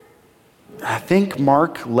I think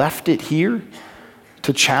Mark left it here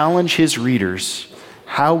to challenge his readers.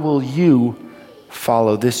 How will you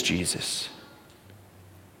follow this Jesus?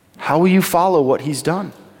 How will you follow what he's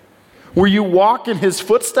done? Will you walk in his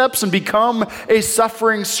footsteps and become a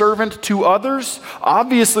suffering servant to others?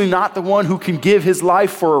 Obviously not the one who can give his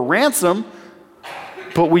life for a ransom,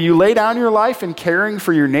 but will you lay down your life in caring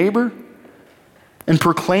for your neighbor and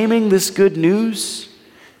proclaiming this good news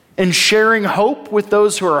and sharing hope with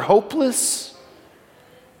those who are hopeless?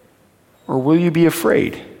 Or will you be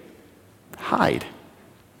afraid, hide,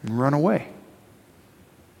 and run away?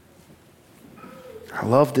 I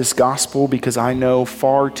love this gospel because I know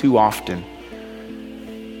far too often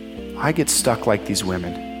I get stuck like these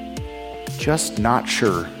women, just not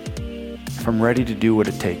sure if I'm ready to do what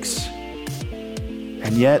it takes.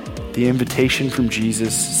 And yet, the invitation from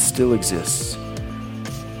Jesus still exists.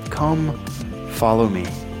 Come, follow me.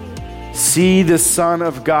 See the Son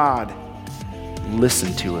of God.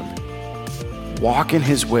 Listen to him. Walk in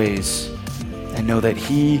his ways and know that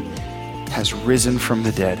he has risen from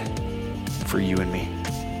the dead for you and me.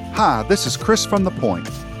 Hi, this is Chris from The Point,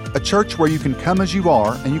 a church where you can come as you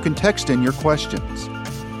are and you can text in your questions.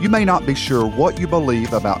 You may not be sure what you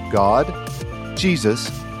believe about God, Jesus,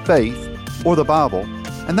 faith, or the Bible,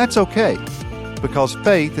 and that's okay, because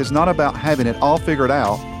faith is not about having it all figured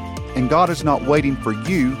out, and God is not waiting for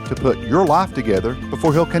you to put your life together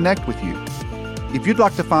before he'll connect with you. If you'd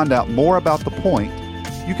like to find out more about The Point,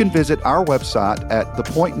 you can visit our website at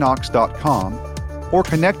thepointknox.com or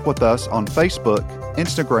connect with us on Facebook,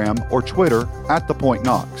 Instagram, or Twitter at The Point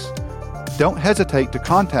Knox. Don't hesitate to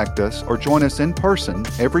contact us or join us in person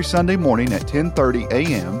every Sunday morning at 10:30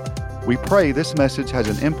 a.m. We pray this message has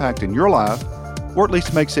an impact in your life, or at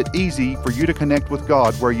least makes it easy for you to connect with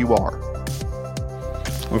God where you are.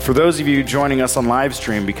 Well, for those of you joining us on live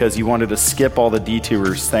stream because you wanted to skip all the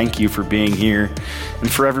detours, thank you for being here. And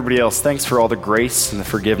for everybody else, thanks for all the grace and the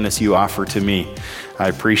forgiveness you offer to me. I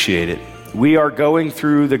appreciate it. We are going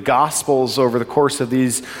through the Gospels over the course of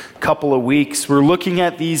these couple of weeks. We're looking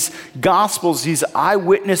at these Gospels, these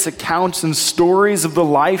eyewitness accounts and stories of the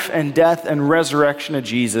life and death and resurrection of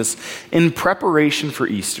Jesus in preparation for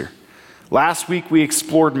Easter. Last week we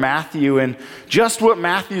explored Matthew and just what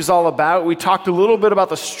Matthew's all about. We talked a little bit about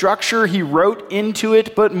the structure he wrote into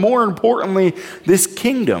it, but more importantly, this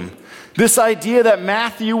kingdom. This idea that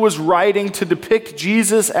Matthew was writing to depict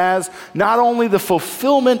Jesus as not only the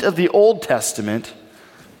fulfillment of the Old Testament,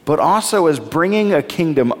 but also as bringing a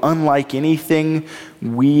kingdom unlike anything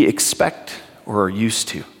we expect or are used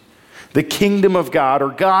to. The kingdom of God, or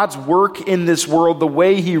God's work in this world, the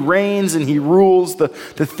way he reigns and he rules, the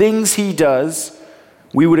things he does,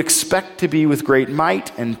 we would expect to be with great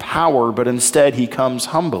might and power, but instead he comes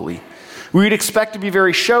humbly. We'd expect to be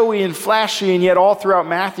very showy and flashy, and yet all throughout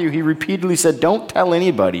Matthew, he repeatedly said, don't tell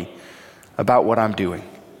anybody about what I'm doing.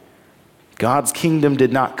 God's kingdom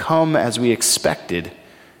did not come as we expected,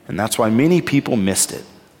 and that's why many people missed it.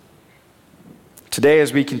 Today,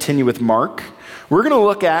 as we continue with Mark, we're going to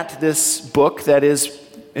look at this book that is,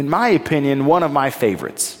 in my opinion, one of my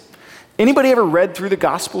favorites. Anybody ever read through the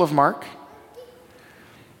Gospel of Mark?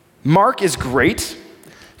 Mark is great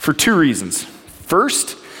for two reasons.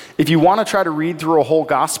 First, if you want to try to read through a whole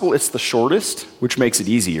gospel, it's the shortest, which makes it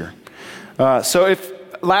easier. So if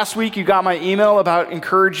last week you got my email about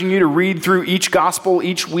encouraging you to read through each gospel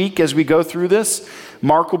each week as we go through this,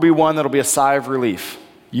 Mark will be one that'll be a sigh of relief.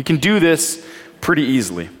 You can do this pretty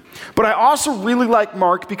easily. But I also really like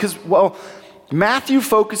Mark because, well, Matthew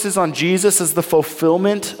focuses on Jesus as the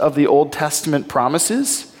fulfillment of the Old Testament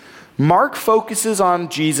promises. Mark focuses on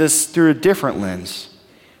Jesus through a different lens,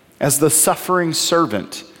 as the suffering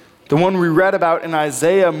servant. The one we read about in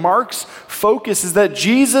Isaiah, Mark's focus is that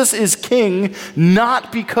Jesus is king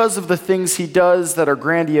not because of the things he does that are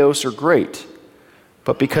grandiose or great,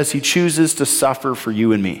 but because he chooses to suffer for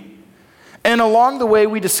you and me. And along the way,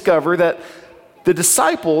 we discover that the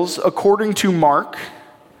disciples, according to Mark,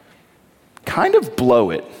 kind of blow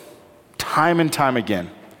it time and time again.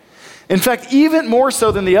 In fact, even more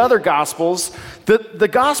so than the other Gospels, the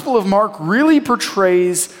Gospel of Mark really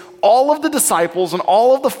portrays all of the disciples and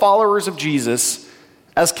all of the followers of Jesus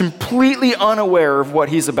as completely unaware of what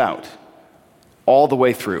he's about all the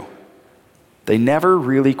way through. They never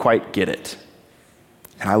really quite get it.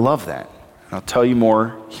 And I love that. And I'll tell you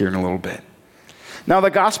more here in a little bit. Now,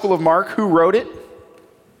 the Gospel of Mark, who wrote it?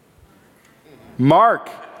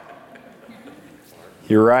 Mark.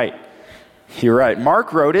 You're right. You're right.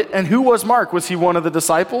 Mark wrote it. And who was Mark? Was he one of the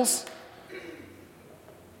disciples?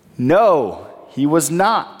 No, he was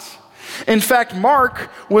not. In fact,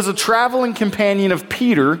 Mark was a traveling companion of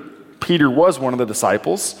Peter. Peter was one of the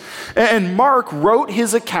disciples. And Mark wrote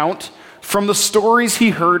his account from the stories he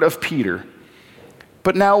heard of Peter.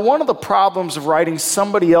 But now one of the problems of writing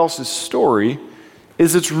somebody else's story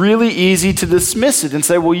is it's really easy to dismiss it and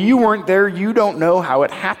say, well, you weren't there, you don't know how it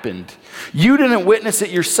happened. You didn't witness it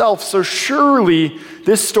yourself, so surely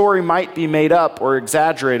this story might be made up or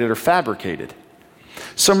exaggerated or fabricated.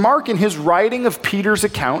 So Mark, in his writing of Peter's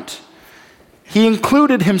account, he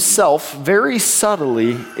included himself very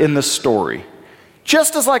subtly in the story.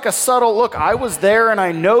 Just as like a subtle, look, I was there and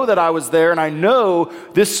I know that I was there and I know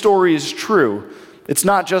this story is true. It's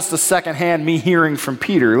not just a secondhand me hearing from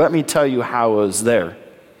Peter. Let me tell you how I was there.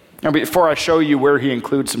 Now, before I show you where he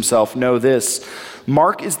includes himself, know this.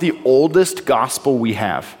 Mark is the oldest gospel we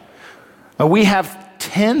have. We have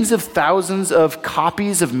tens of thousands of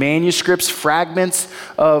copies of manuscripts, fragments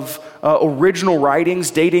of original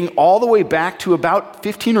writings dating all the way back to about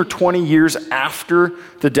 15 or 20 years after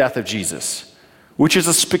the death of Jesus, which is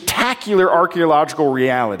a spectacular archaeological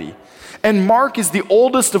reality. And Mark is the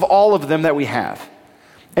oldest of all of them that we have.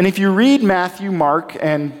 And if you read Matthew, Mark,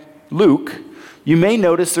 and Luke, you may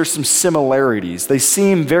notice there's some similarities. They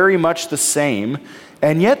seem very much the same,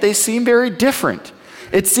 and yet they seem very different.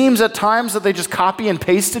 It seems at times that they just copy and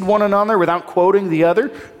pasted one another without quoting the other.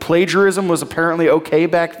 Plagiarism was apparently okay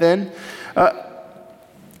back then.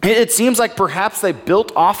 It seems like perhaps they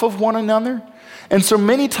built off of one another. And so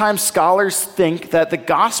many times scholars think that the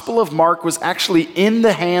Gospel of Mark was actually in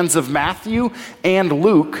the hands of Matthew and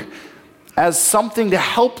Luke as something to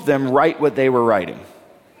help them write what they were writing.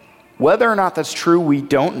 Whether or not that's true, we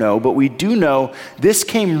don't know, but we do know this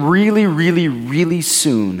came really, really, really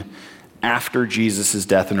soon after Jesus'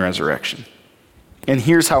 death and resurrection. And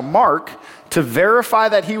here's how Mark, to verify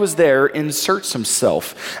that he was there, inserts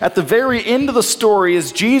himself. At the very end of the story,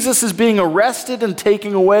 as Jesus is being arrested and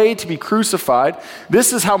taken away to be crucified,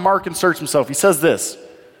 this is how Mark inserts himself. He says this,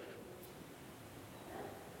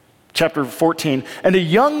 chapter 14, and a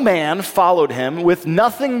young man followed him with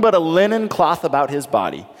nothing but a linen cloth about his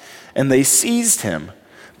body. And they seized him,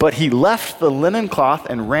 but he left the linen cloth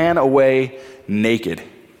and ran away naked.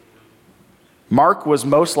 Mark was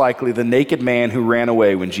most likely the naked man who ran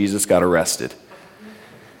away when Jesus got arrested.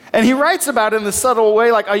 And he writes about it in the subtle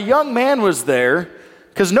way, like a young man was there,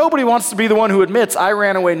 because nobody wants to be the one who admits, I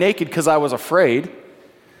ran away naked because I was afraid.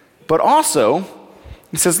 But also,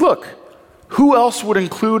 he says, look, who else would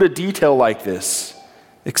include a detail like this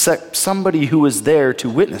except somebody who was there to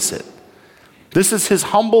witness it? This is his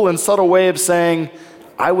humble and subtle way of saying,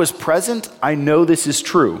 I was present, I know this is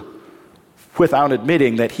true, without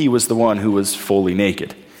admitting that he was the one who was fully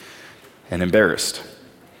naked and embarrassed.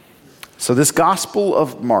 So this Gospel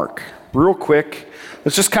of Mark, real quick,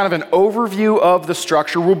 it's just kind of an overview of the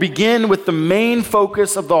structure. We'll begin with the main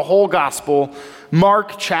focus of the whole Gospel,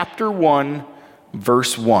 Mark chapter 1,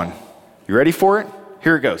 verse 1. You ready for it?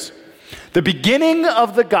 Here it goes. The beginning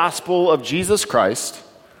of the Gospel of Jesus Christ,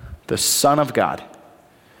 the Son of God.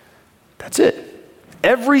 That's it.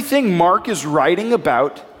 Everything Mark is writing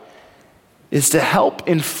about is to help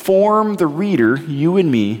inform the reader, you and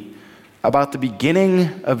me, about the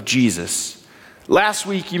beginning of Jesus. Last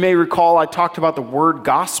week, you may recall, I talked about the word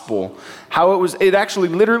gospel, how it actually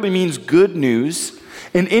literally means good news.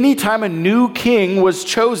 And anytime a new king was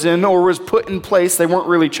chosen or was put in place, they weren't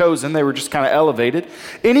really chosen, they were just kind of elevated.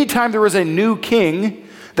 Anytime there was a new king,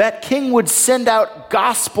 that king would send out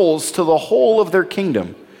gospels to the whole of their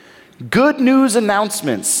kingdom. Good news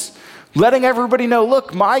announcements, letting everybody know,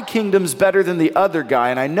 look, my kingdom's better than the other guy,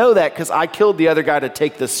 and I know that because I killed the other guy to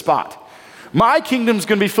take this spot. My kingdom's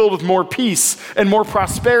going to be filled with more peace and more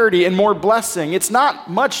prosperity and more blessing. It's not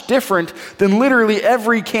much different than literally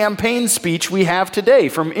every campaign speech we have today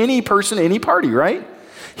from any person, any party, right?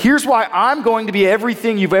 Here's why I'm going to be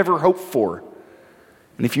everything you've ever hoped for.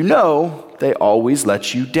 And if you know, they always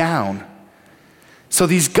let you down. So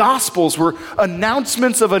these gospels were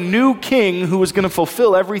announcements of a new king who was going to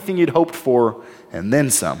fulfill everything you'd hoped for and then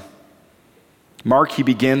some. Mark, he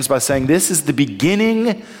begins by saying, this is the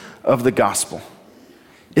beginning of the gospel.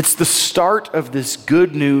 It's the start of this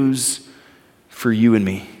good news for you and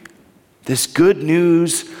me. This good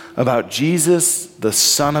news about Jesus, the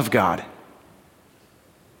Son of God.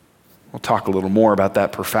 We'll talk a little more about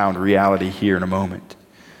that profound reality here in a moment.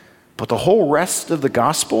 But the whole rest of the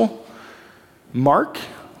gospel, Mark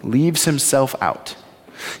leaves himself out.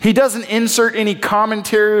 He doesn't insert any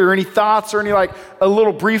commentary or any thoughts or any like a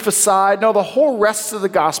little brief aside. No, the whole rest of the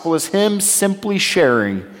gospel is him simply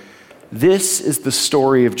sharing, this is the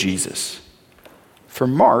story of Jesus. For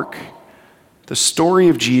Mark, the story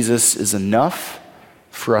of Jesus is enough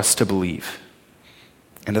for us to believe.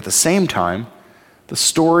 And at the same time, the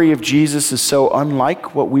story of Jesus is so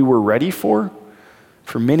unlike what we were ready for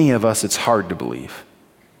many of us, it's hard to believe.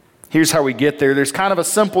 Here's how we get there. There's kind of a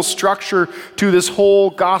simple structure to this whole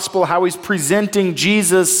gospel, how he's presenting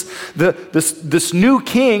Jesus, this new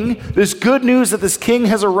king, this good news that this king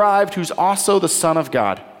has arrived who's also the Son of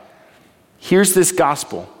God. Here's this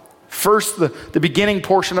gospel. First, the beginning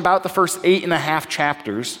portion, about the first 8.5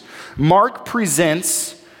 chapters, Mark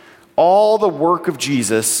presents all the work of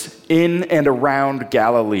Jesus in and around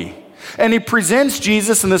Galilee. And he presents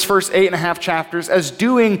Jesus in this first 8.5 chapters as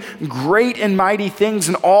doing great and mighty things,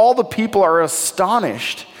 and all the people are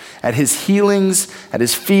astonished at his healings, at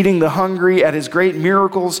his feeding the hungry, at his great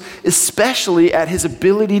miracles, especially at his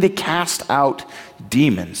ability to cast out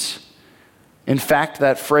demons. In fact,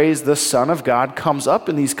 that phrase, the Son of God, comes up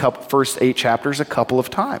in these first 8 chapters a couple of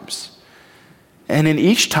times. And in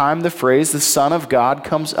each time the phrase, the Son of God,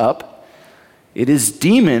 comes up, it is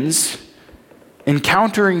demons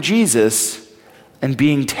encountering Jesus and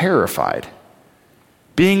being terrified,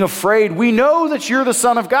 being afraid. We know that you're the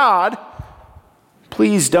Son of God.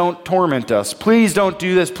 Please don't torment us. Please don't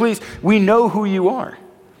do this. Please, we know who you are.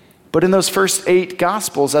 But in those first 8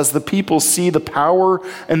 Gospels, as the people see the power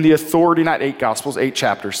and the authority, not 8 Gospels, 8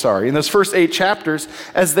 chapters, sorry. In those first 8 chapters,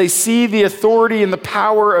 as they see the authority and the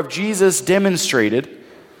power of Jesus demonstrated,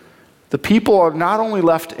 the people are not only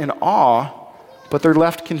left in awe, but they're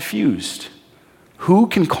left confused. Who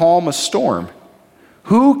can calm a storm?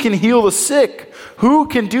 Who can heal the sick? Who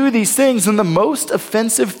can do these things? And the most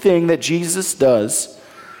offensive thing that Jesus does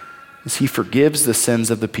is he forgives the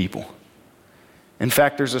sins of the people. In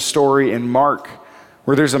fact, there's a story in Mark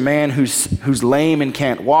where there's a man who's lame and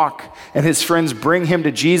can't walk, and his friends bring him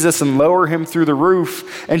to Jesus and lower him through the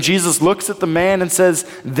roof. And Jesus looks at the man and says,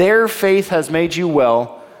 "Their faith has made you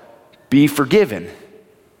well. Be forgiven."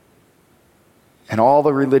 And all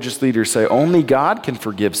the religious leaders say, "Only God can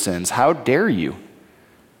forgive sins. How dare you?"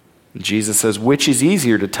 And Jesus says, which is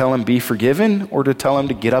easier, to tell him be forgiven or to tell him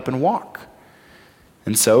to get up and walk?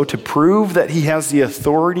 And so to prove that he has the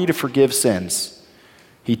authority to forgive sins,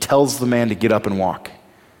 he tells the man to get up and walk.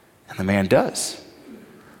 And the man does.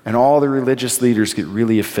 And all the religious leaders get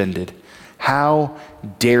really offended. How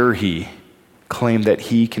dare he claim that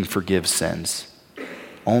he can forgive sins?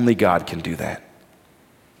 Only God can do that.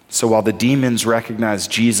 So while the demons recognize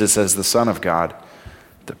Jesus as the Son of God,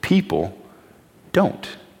 the people don't.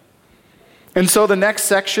 And so the next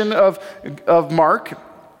section of Mark,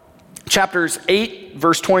 chapters 8,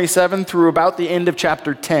 verse 27 through about the end of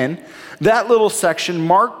chapter 10, that little section,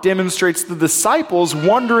 Mark demonstrates the disciples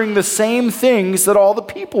wondering the same things that all the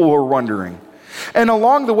people were wondering. And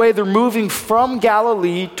along the way, they're moving from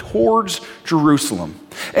Galilee towards Jerusalem.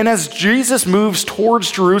 And as Jesus moves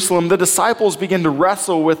towards Jerusalem, the disciples begin to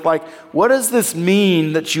wrestle with, what does this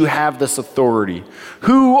mean that you have this authority?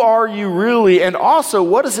 Who are you really? And also,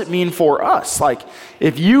 what does it mean for us?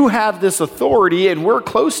 If you have this authority and we're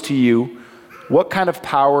close to you, what kind of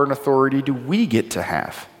power and authority do we get to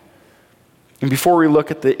have? And before we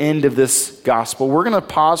look at the end of this gospel, we're going to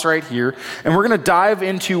pause right here and we're going to dive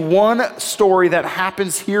into one story that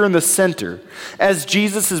happens here in the center. As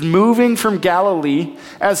Jesus is moving from Galilee,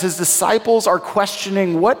 as his disciples are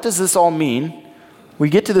questioning, what does this all mean?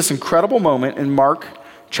 We get to this incredible moment in Mark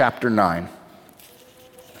chapter 9.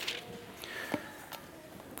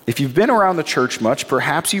 If you've been around the church much,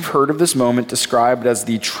 perhaps you've heard of this moment described as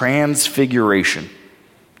the Transfiguration.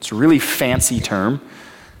 It's a really fancy term.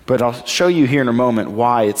 But I'll show you here in a moment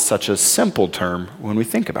why it's such a simple term when we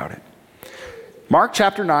think about it. Mark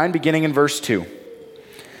chapter 9, beginning in verse 2.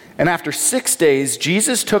 And after 6 days,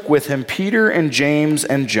 Jesus took with him Peter and James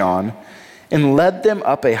and John and led them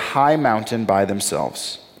up a high mountain by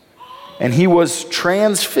themselves. And he was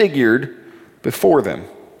transfigured before them.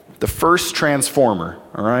 The first transformer,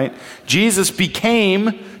 all right? Jesus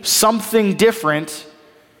became something different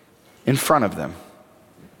in front of them.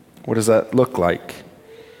 What does that look like?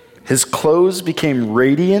 His clothes became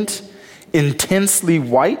radiant, intensely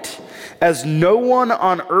white, as no one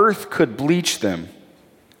on earth could bleach them.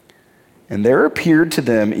 And there appeared to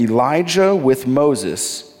them Elijah with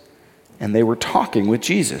Moses, and they were talking with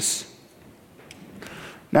Jesus.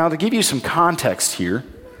 Now, to give you some context here,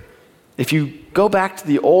 if you go back to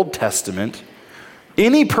the Old Testament,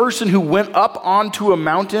 any person who went up onto a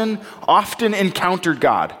mountain often encountered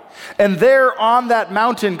God. And there on that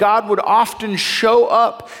mountain, God would often show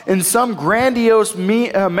up in some grandiose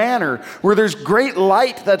manner where there's great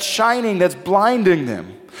light that's shining, that's blinding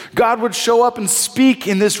them. God would show up and speak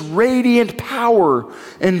in this radiant power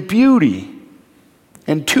and beauty.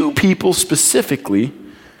 And 2 people specifically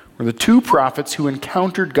were the 2 prophets who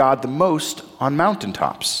encountered God the most on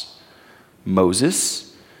mountaintops.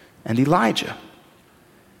 Moses, and Elijah.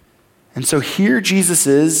 And so here Jesus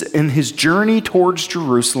is in his journey towards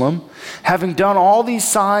Jerusalem, having done all these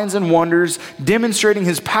signs and wonders, demonstrating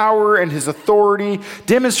his power and his authority,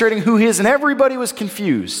 demonstrating who he is, and everybody was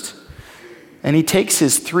confused. And he takes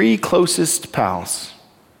his three closest pals,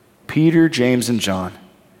 Peter, James, and John,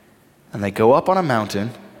 and they go up on a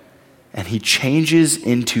mountain, and he changes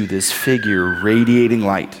into this figure radiating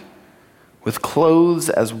light, with clothes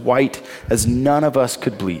as white as none of us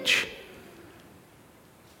could bleach.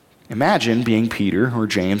 Imagine being Peter or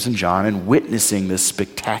James and John and witnessing this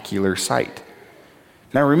spectacular sight.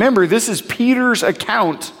 Now remember, this is Peter's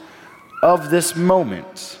account of this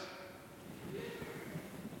moment.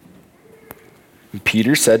 And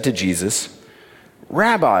Peter said to Jesus,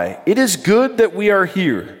 "Rabbi, it is good that we are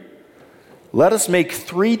here. Let us make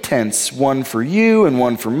 3 tents, one for you and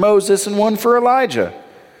one for Moses and one for Elijah."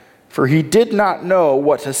 For he did not know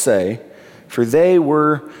what to say, for they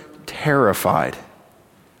were terrified.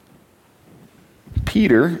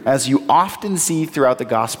 Peter, as you often see throughout the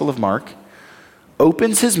Gospel of Mark,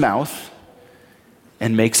 opens his mouth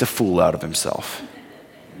and makes a fool out of himself.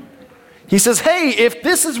 He says, hey, if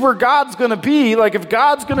this is where God's going to be, like if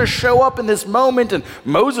God's going to show up in this moment and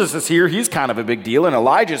Moses is here, he's kind of a big deal, and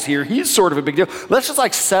Elijah's here, he's sort of a big deal. Let's just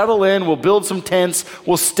like settle in, we'll build some tents,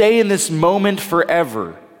 we'll stay in this moment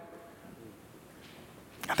forever.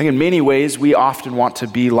 I think in many ways we often want to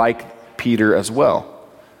be like Peter as well.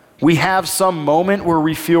 We have some moment where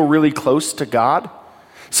we feel really close to God,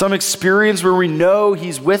 some experience where we know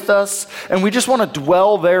he's with us, and we just want to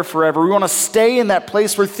dwell there forever. We want to stay in that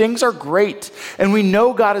place where things are great, and we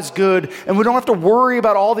know God is good, and we don't have to worry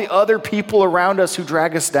about all the other people around us who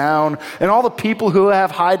drag us down, and all the people who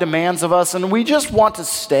have high demands of us, and we just want to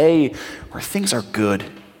stay where things are good.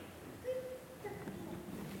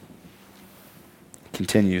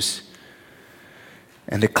 Continues.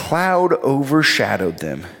 And a cloud overshadowed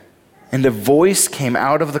them, and a voice came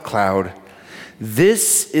out of the cloud,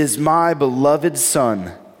 "This is my beloved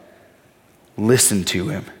Son. Listen to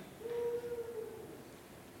him."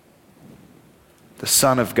 The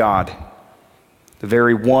Son of God, the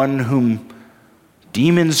very one whom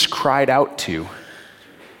demons cried out to,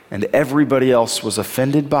 and everybody else was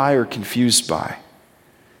offended by or confused by.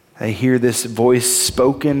 They hear this voice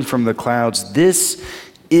spoken from the clouds, "This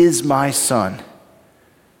is my Son.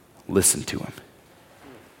 Listen to him."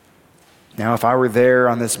 Now, if I were there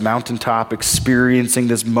on this mountaintop experiencing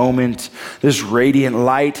this moment, this radiant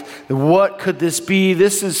light, what could this be?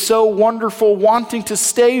 This is so wonderful, wanting to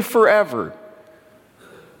stay forever.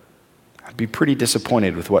 I'd be pretty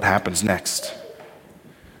disappointed with what happens next.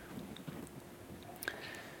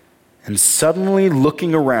 And suddenly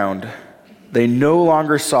looking around, they no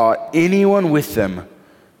longer saw anyone with them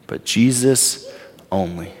but Jesus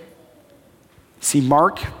only. See,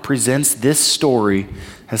 Mark presents this story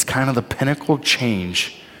as kind of the pinnacle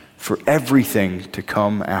change for everything to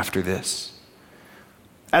come after this.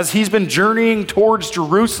 As he's been journeying towards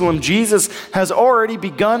Jerusalem, Jesus has already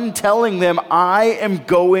begun telling them, I am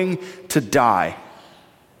going to die.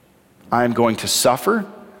 I am going to suffer.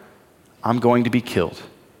 I'm going to be killed.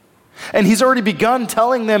 And he's already begun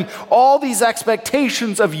telling them all these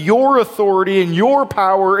expectations of your authority and your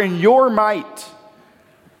power and your might.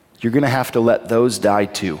 You're going to have to let those die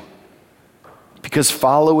too. Because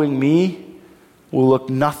following me will look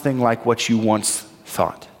nothing like what you once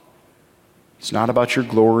thought. It's not about your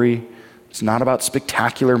glory. It's not about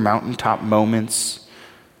spectacular mountaintop moments.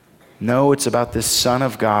 No, it's about this Son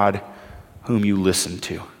of God whom you listen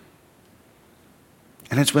to.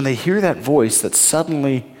 And it's when they hear that voice that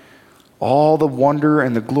suddenly all the wonder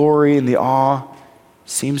and the glory and the awe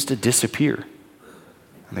seems to disappear.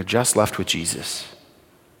 And they're just left with Jesus.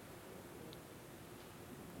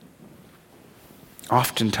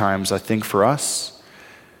 Oftentimes, I think for us,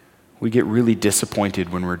 we get really disappointed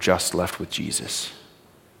when we're just left with Jesus.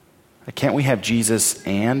 Can't we have Jesus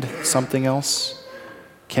and something else?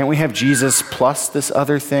 Can't we have Jesus plus this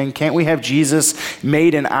other thing? Can't we have Jesus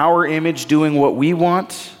made in our image doing what we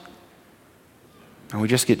want? And we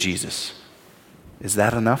just get Jesus. Is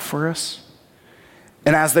that enough for us?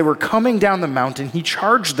 And as they were coming down the mountain, he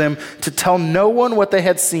charged them to tell no one what they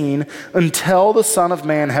had seen until the Son of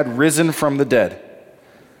Man had risen from the dead.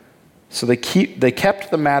 So they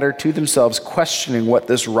kept the matter to themselves, questioning what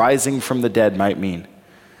this rising from the dead might mean.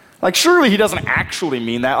 Like, surely he doesn't actually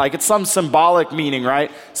mean that. Like, it's some symbolic meaning,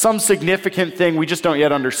 right? Some significant thing we just don't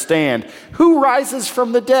yet understand. Who rises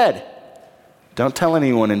from the dead? Don't tell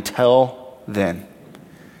anyone until then.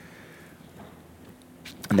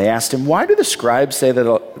 And they asked him, why do the scribes say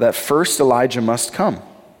that first Elijah must come?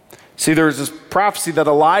 See, there's this prophecy that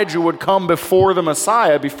Elijah would come before the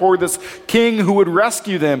Messiah, before this king who would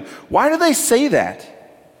rescue them. Why do they say that?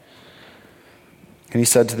 And he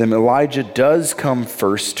said to them, Elijah does come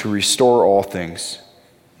first to restore all things.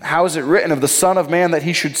 How is it written of the Son of Man that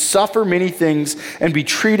he should suffer many things and be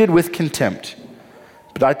treated with contempt?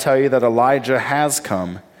 But I tell you that Elijah has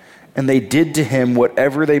come, and they did to him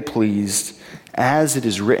whatever they pleased, as it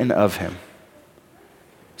is written of him.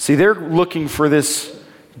 See, they're looking for this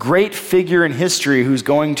great figure in history who's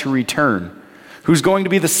going to return, who's going to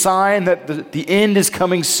be the sign that the end is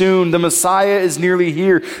coming soon, the Messiah is nearly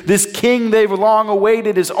here, this king they've long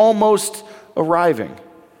awaited is almost arriving.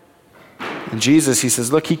 And Jesus, he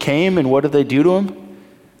says, look, he came, and what did they do to him?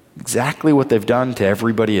 Exactly what they've done to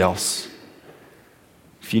everybody else.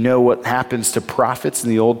 If you know what happens to prophets in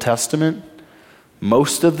the Old Testament,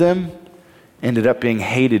 most of them ended up being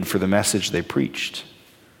hated for the message they preached.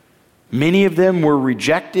 Many of them were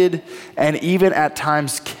rejected and even at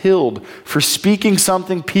times killed for speaking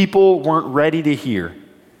something people weren't ready to hear.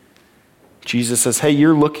 Jesus says, hey,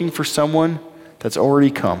 you're looking for someone that's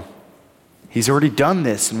already come. He's already done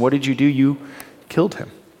this, and what did you do? You killed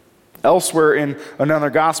him. Elsewhere in another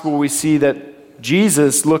gospel, we see that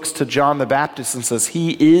Jesus looks to John the Baptist and says,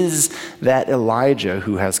 he is that Elijah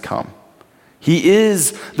who has come. He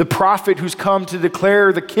is the prophet who's come to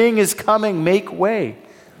declare the king is coming, make way.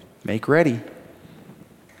 Make ready.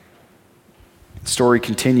 The story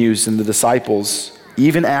continues, and the disciples,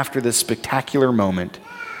 even after this spectacular moment,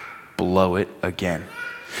 blow it again.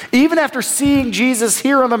 Even after seeing Jesus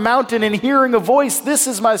here on the mountain and hearing a voice, this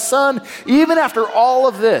is my son, even after all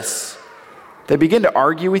of this, they begin to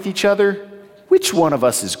argue with each other. Which one of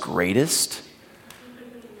us is greatest?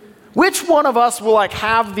 Which one of us will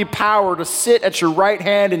have the power to sit at your right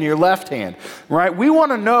hand and your left hand, right? We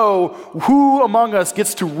want to know who among us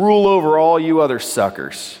gets to rule over all you other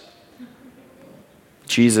suckers.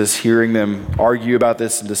 Jesus, hearing them argue about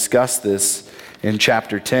this and discuss this in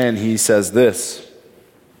chapter 10, he says this.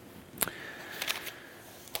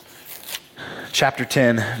 Chapter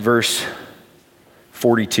 10, verse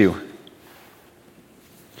 42.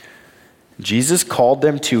 Jesus called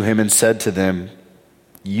them to him and said to them,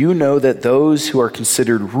 you know that those who are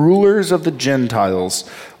considered rulers of the Gentiles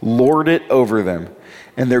lord it over them,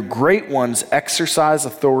 and their great ones exercise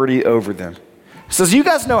authority over them. He says, you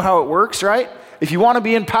guys know how it works, right? If you want to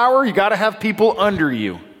be in power, you got to have people under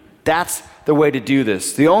you. That's the way to do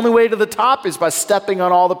this. The only way to the top is by stepping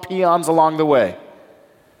on all the peons along the way.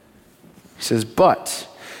 He says, but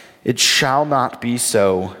it shall not be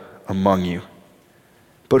so among you.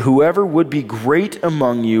 But whoever would be great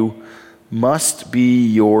among you must be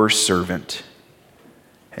your servant.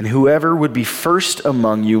 And whoever would be first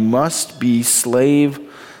among you must be slave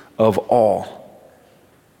of all.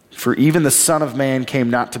 For even the Son of Man came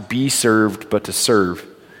not to be served, but to serve,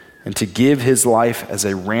 and to give his life as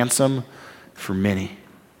a ransom for many.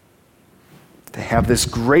 They have this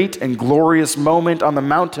great and glorious moment on the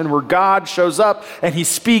mountain where God shows up and he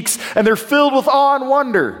speaks, and they're filled with awe and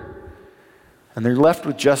wonder. And they're left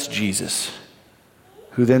with just Jesus,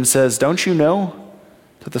 who then says, don't you know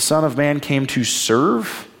that the Son of Man came to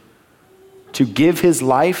serve, to give his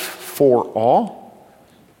life for all?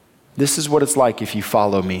 This is what it's like if you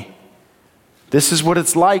follow me. This is what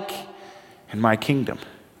it's like in my kingdom.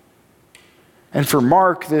 And for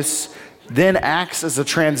Mark, this then acts as a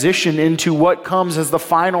transition into what comes as the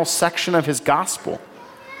final section of his gospel.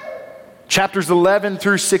 Chapters 11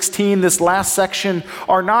 through 16, this last section,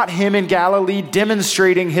 are not him in Galilee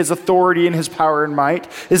demonstrating his authority and his power and might.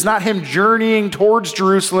 It's not him journeying towards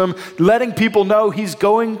Jerusalem, letting people know he's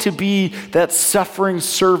going to be that suffering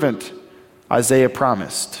servant Isaiah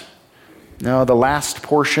promised. No, the last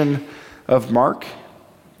portion of Mark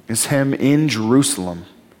is him in Jerusalem.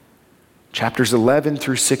 Chapters 11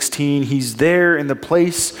 through 16, he's there in the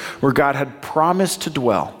place where God had promised to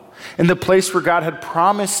dwell. In the place where God had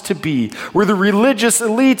promised to be, where the religious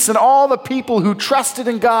elites and all the people who trusted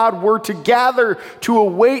in God were to gather to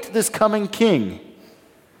await this coming king.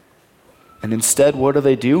 And instead, what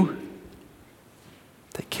do?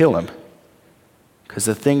 They kill him. Because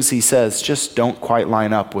the things he says just don't quite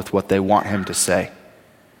line up with what they want him to say.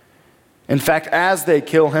 In fact, as they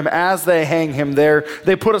kill him, as they hang him there,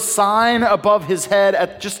 they put a sign above his head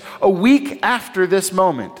at just a week after this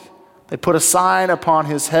moment. They put a sign upon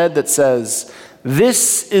his head that says,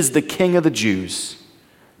 this is the King of the Jews.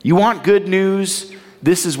 You want good news?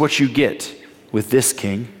 This is what you get with this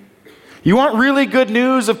king. You want really good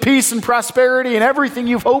news of peace and prosperity and everything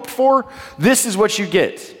you've hoped for? This is what you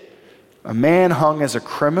get. A man hung as a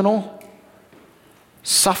criminal,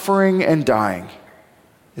 suffering and dying.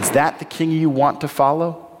 Is that the king you want to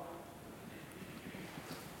follow?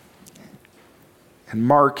 And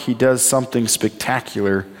Mark, he does something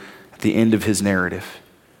spectacular at the end of his narrative.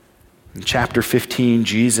 In chapter 15,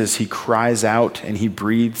 Jesus, he cries out and he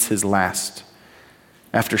breathes his last.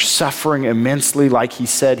 After suffering immensely like he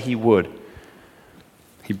said he would,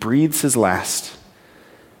 he breathes his last.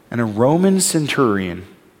 And a Roman centurion,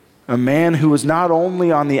 a man who was not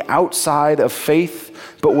only on the outside of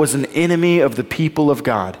faith, but was an enemy of the people of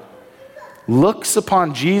God, looks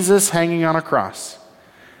upon Jesus hanging on a cross.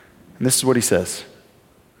 And this is what he says.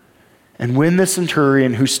 And when the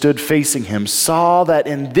centurion who stood facing him saw that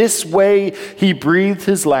in this way he breathed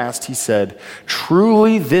his last, he said,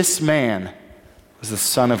 "Truly this man was the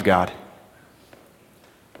Son of God."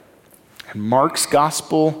 And Mark's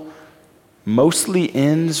gospel mostly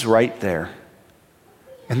ends right there.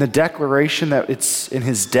 In the declaration that it's in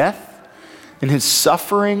his death, in his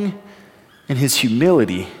suffering, in his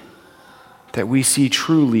humility, that we see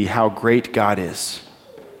truly how great God is.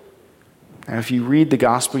 Now, if you read the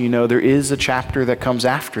gospel, you know there is a chapter that comes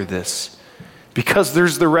after this. Because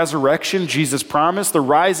there's the resurrection Jesus promised, the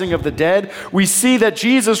rising of the dead. We see that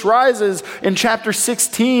Jesus rises in chapter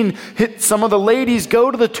 16. Some of the ladies go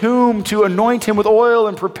to the tomb to anoint him with oil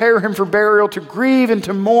and prepare him for burial, to grieve and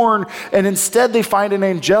to mourn. And instead they find an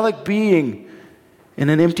angelic being in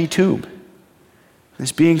an empty tomb.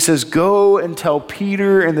 This being says, "Go and tell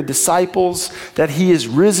Peter and the disciples that he is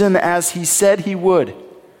risen as he said he would."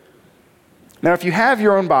 Now, if you have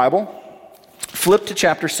your own Bible, flip to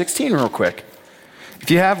chapter 16 real quick.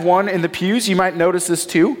 If you have one in the pews, you might notice this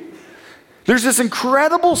too. There's this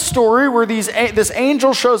incredible story where this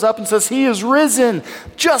angel shows up and says, he is risen,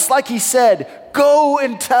 just like he said. Go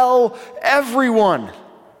and tell everyone.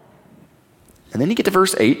 And then you get to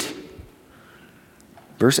verse 8.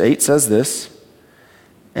 Verse 8 says this,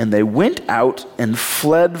 "And they went out and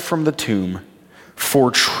fled from the tomb,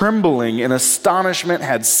 for trembling and astonishment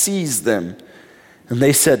had seized them. And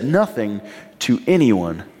they said nothing to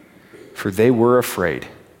anyone, for they were afraid."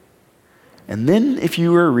 And then if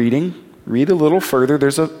you were reading, read a little further,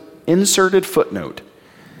 there's an inserted footnote.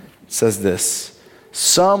 It says this,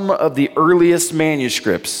 "Some of the earliest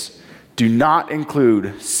manuscripts do not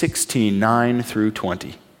include 16:9 through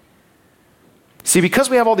 20. See, because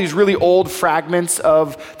we have all these really old fragments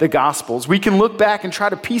of the Gospels, we can look back and try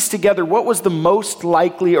to piece together what was the most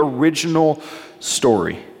likely original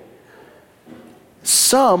story.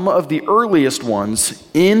 Some of the earliest ones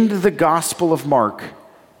end the Gospel of Mark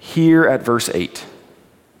here at verse 8.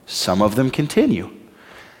 Some of them continue.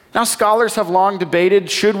 Now, scholars have long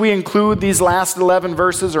debated, should we include these last 11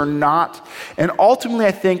 verses or not? And ultimately,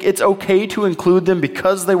 I think it's okay to include them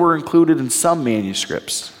because they were included in some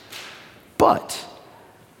manuscripts. But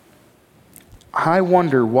I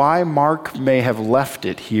wonder why Mark may have left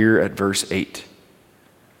it here at verse 8.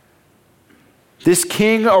 This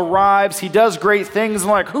king arrives, he does great things, and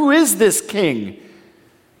like, who is this king?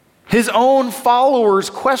 His own followers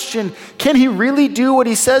question, can he really do what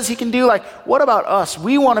he says he can do? Like, what about us?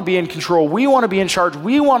 We want to be in control. We want to be in charge.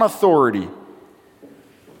 We want authority.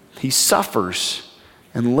 He suffers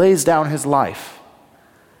and lays down his life.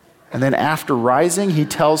 And then after rising, he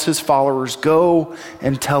tells his followers, go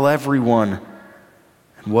and tell everyone.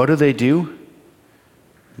 And what do?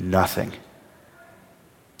 Nothing.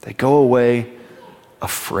 They go away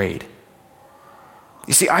afraid.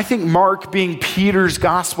 You see, I think Mark, being Peter's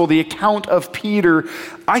gospel, the account of Peter,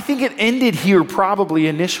 I think it ended here probably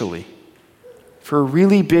initially for a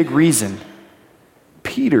really big reason.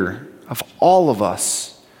 Peter, of all of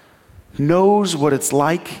us, knows what it's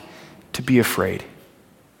like to be afraid.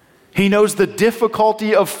 He knows the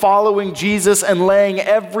difficulty of following Jesus and laying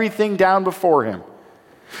everything down before him.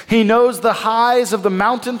 He knows the highs of the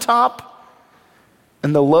mountaintop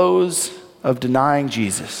and the lows of denying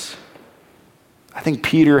Jesus. I think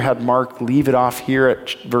Peter had Mark leave it off here at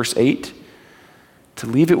verse 8 to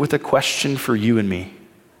leave it with a question for you and me.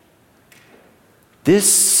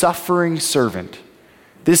 This suffering servant,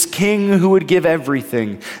 this king who would give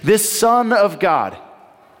everything, this Son of God,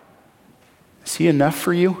 is he enough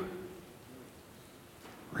for you?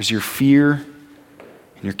 Or is your fear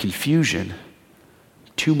and your confusion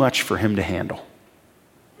too much for him to handle?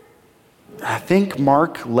 I think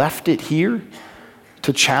Mark left it here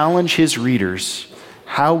to challenge his readers.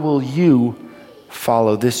 How will you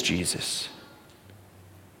follow this Jesus?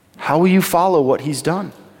 How will you follow what he's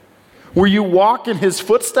done? Will you walk in his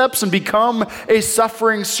footsteps and become a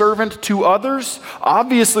suffering servant to others?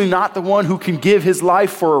 Obviously not the one who can give his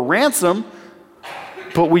life for a ransom,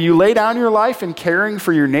 but will you lay down your life in caring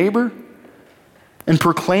for your neighbor and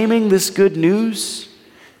proclaiming this good news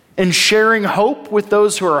and sharing hope with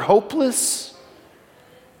those who are hopeless?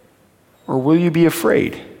 Or will you be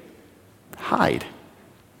afraid, hide,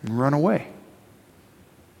 and run away.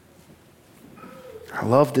 I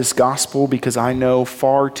love this gospel because I know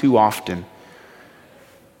far too often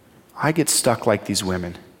I get stuck like these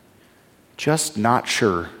women, just not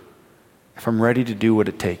sure if I'm ready to do what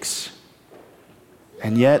it takes.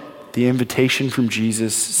 And yet, the invitation from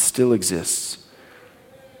Jesus still exists.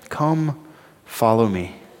 Come, follow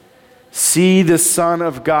me. See the Son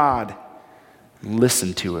of God and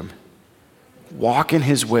listen to him. Walk in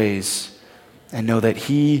his ways and know that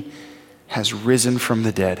he has risen from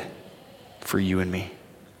the dead for you and me.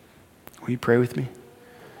 Will you pray with me?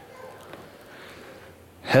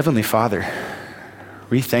 Heavenly Father,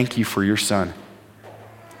 we thank you for your Son.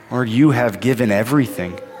 Lord, you have given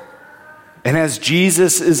everything. And as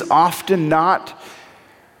Jesus is often not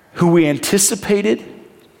who we anticipated,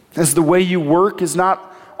 as the way you work is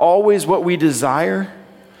not always what we desire,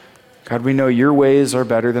 God, we know your ways are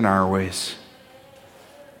better than our ways.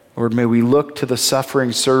 Lord, may we look to the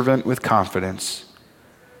suffering servant with confidence.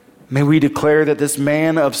 May we declare that this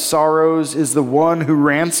man of sorrows is the one who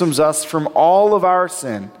ransoms us from all of our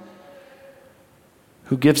sin,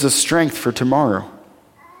 who gives us strength for tomorrow.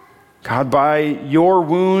 God, by your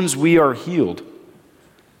wounds we are healed.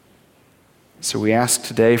 So we ask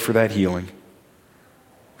today for that healing.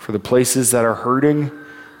 For the places that are hurting,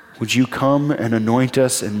 would you come and anoint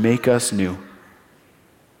us and make us new?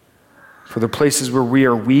 For the places where we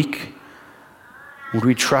are weak, would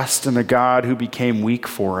we trust in the God who became weak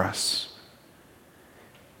for us?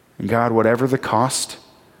 And God, whatever the cost,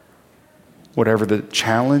 whatever the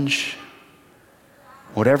challenge,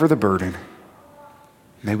 whatever the burden,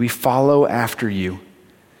 may we follow after you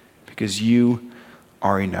because you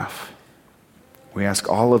are enough. We ask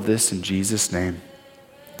all of this in Jesus' name.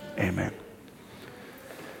 Amen.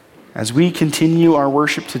 As we continue our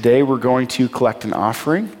worship today, we're going to collect an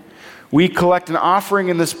offering. We collect an offering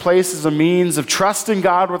in this place as a means of trusting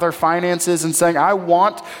God with our finances and saying, I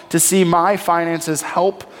want to see my finances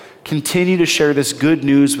help continue to share this good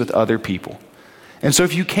news with other people. And so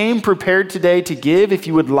if you came prepared today to give, if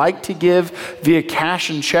you would like to give via cash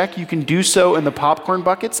and check, you can do so in the popcorn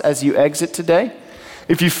buckets as you exit today.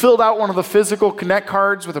 If you filled out one of the physical Connect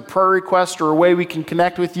cards with a prayer request or a way we can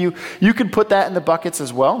connect with you, you can put that in the buckets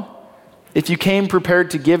as well. If you came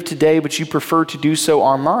prepared to give today, but you prefer to do so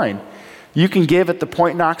online, you can give at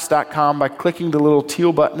thepointknox.com by clicking the little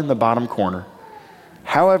teal button in the bottom corner.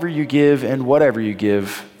 However you give and whatever you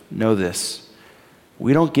give, know this.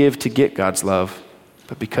 We don't give to get God's love,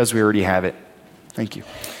 but because we already have it. Thank you.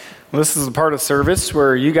 Well, this is a part of service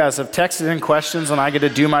where you guys have texted in questions and I get to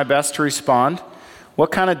do my best to respond. What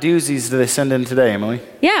kind of doozies do they send in today, Emily?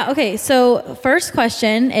 Yeah, okay. So first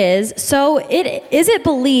question is, is it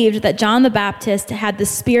believed that John the Baptist had the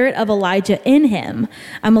spirit of Elijah in him?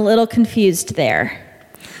 I'm a little confused there.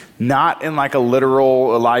 Not in like a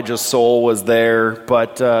literal Elijah's soul was there,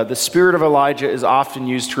 but the spirit of Elijah is often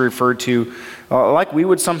used to refer to, like we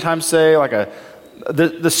would sometimes say, like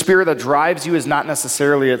the spirit that drives you is not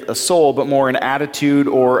necessarily a soul, but more an attitude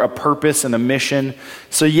or a purpose and a mission.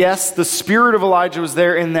 So yes, the spirit of Elijah was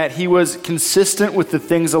there in that he was consistent with the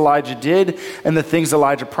things Elijah did and the things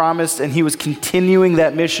Elijah promised, and he was continuing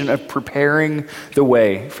that mission of preparing the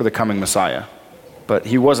way for the coming Messiah. But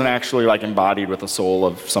he wasn't actually like embodied with the soul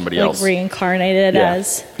of somebody else. Like reincarnated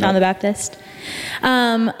as John the Baptist.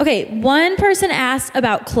 Okay, one person asked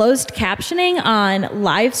about closed captioning on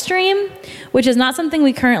live stream, which is not something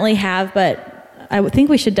we currently have, but I would think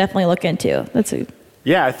we should definitely look into.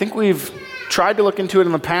 Yeah, I think we've tried to look into it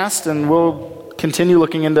in the past, and we'll continue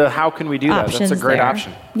looking into how can we do that. That's a great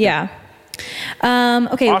option. Yeah.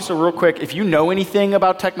 Okay. Also, real quick, if you know anything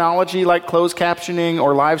about technology like closed captioning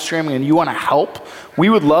or live streaming and you want to help, we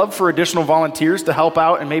would love for additional volunteers to help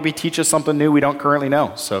out and maybe teach us something new we don't currently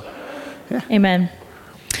know. So, yeah. Amen.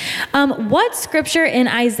 What scripture in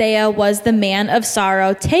Isaiah was the man of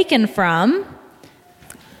sorrow taken from?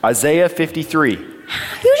 Isaiah 53. You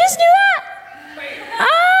just knew that?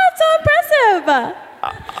 So impressive.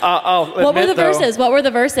 What were the verses? What were the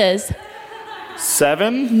verses?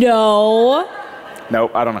 7? No.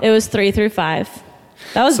 Nope, I don't know. It was 3 through 5.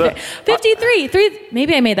 That was 53. 3.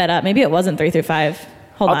 Maybe I made that up. Maybe it wasn't 3 through 5.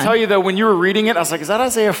 Hold on. I'll tell you though, when you were reading it, I was like, is that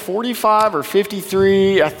Isaiah 45 or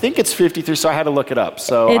 53? I think it's 53, so I had to look it up.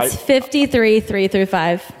 So it's 53, 3 through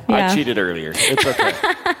 5. Yeah. I cheated earlier. It's okay.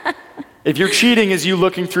 If you're cheating as you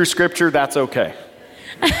looking through scripture, that's okay.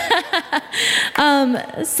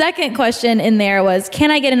 Second question in there was, can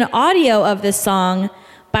I get an audio of this song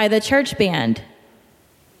by the church band?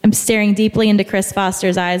 I'm staring deeply into Chris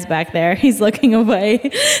Foster's eyes back there. He's looking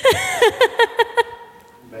away.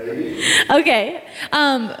 Maybe. Okay.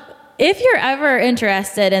 if you're ever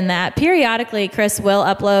interested in that, periodically Chris will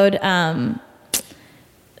upload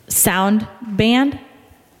SoundCloud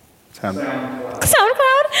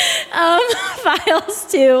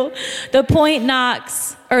files to the Point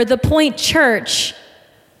Knox or the Point Church,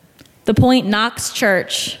 the Point Knox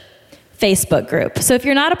Church Facebook group. So if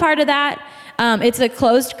you're not a part of that, it's a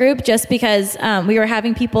closed group just because we were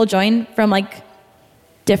having people join from like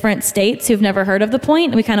different states who've never heard of the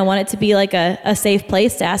Point, and we kind of want it to be like a safe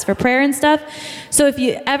place to ask for prayer and stuff. So if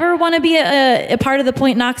you ever want to be a part of the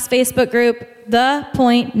Point Knox Facebook group, the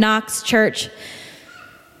Point Knox Church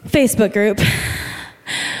Facebook group,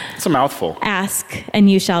 it's a mouthful. Ask and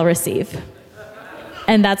you shall receive,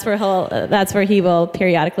 and that's where he will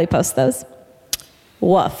periodically post those.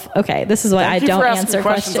 Woof. Okay, this is why I don't answer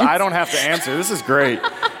questions. I don't have to answer. This is great.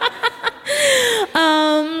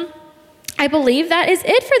 I believe that is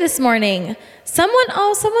it for this morning.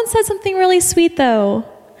 Someone said something really sweet though.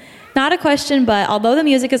 Not a question, but although the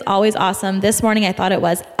music is always awesome, this morning I thought it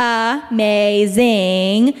was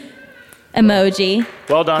amazing. Emoji.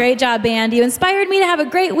 Well done. Great job, band. You inspired me to have a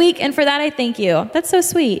great week, and for that I thank you. That's so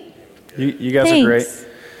sweet. You guys Thanks. are great.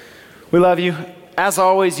 We love you. As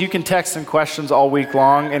always, you can text in questions all week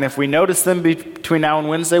long, and if we notice them between now and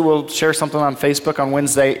Wednesday, we'll share something on Facebook on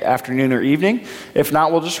Wednesday afternoon or evening. If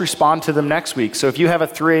not, we'll just respond to them next week. So if you have a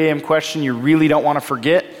 3 a.m. question you really don't want to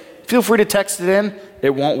forget, feel free to text it in. It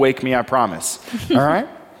won't wake me, I promise. All right?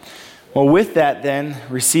 Well, with that then,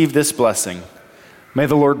 receive this blessing. May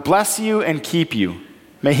the Lord bless you and keep you.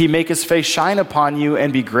 May he make his face shine upon you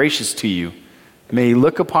and be gracious to you. May he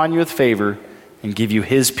look upon you with favor and give you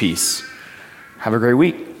his peace. Have a great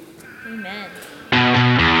week. Amen.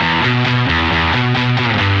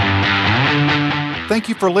 Thank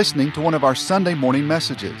you for listening to one of our Sunday morning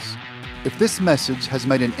messages. If this message has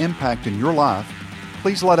made an impact in your life,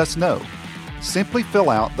 please let us know. Simply fill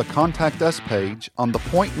out the Contact Us page on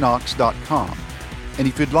thepointknox.com. And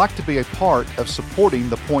if you'd like to be a part of supporting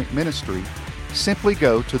the Point Ministry, simply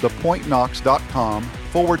go to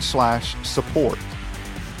thepointknox.com/support.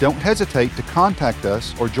 Don't hesitate to contact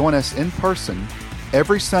us or join us in person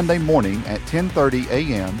every Sunday morning at 10:30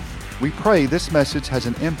 a.m. We pray this message has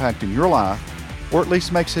an impact in your life, or at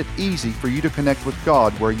least makes it easy for you to connect with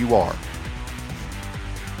God where you are.